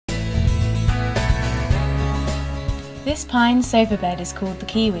This pine sofa bed is called the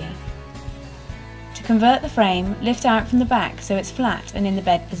Kiwi. To convert the frame, lift out from the back so it's flat and in the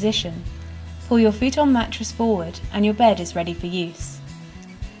bed position. Pull your futon mattress forward and your bed is ready for use.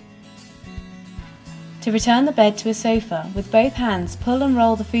 To return the bed to a sofa, with both hands pull and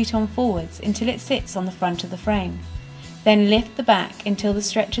roll the futon forwards until it sits on the front of the frame. Then lift the back until the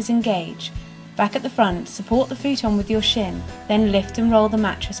stretchers engage. Back at the front, support the futon with your shin, then lift and roll the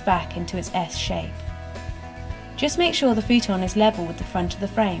mattress back into its S shape. Just make sure the futon is level with the front of the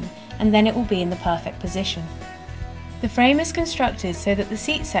frame, and then it will be in the perfect position. The frame is constructed so that the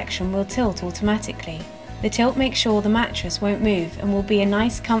seat section will tilt automatically. The tilt makes sure the mattress won't move and will be a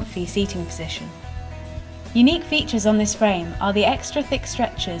nice comfy seating position. Unique features on this frame are the extra thick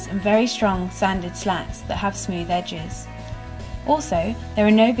stretchers and very strong sanded slats that have smooth edges. Also, there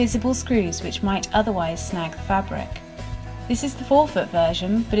are no visible screws which might otherwise snag the fabric. This is the 4-foot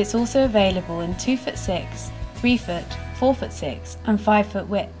version, but it's also available in 2'6", 3 foot, 4'6", and 5 foot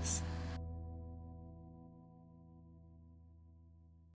widths.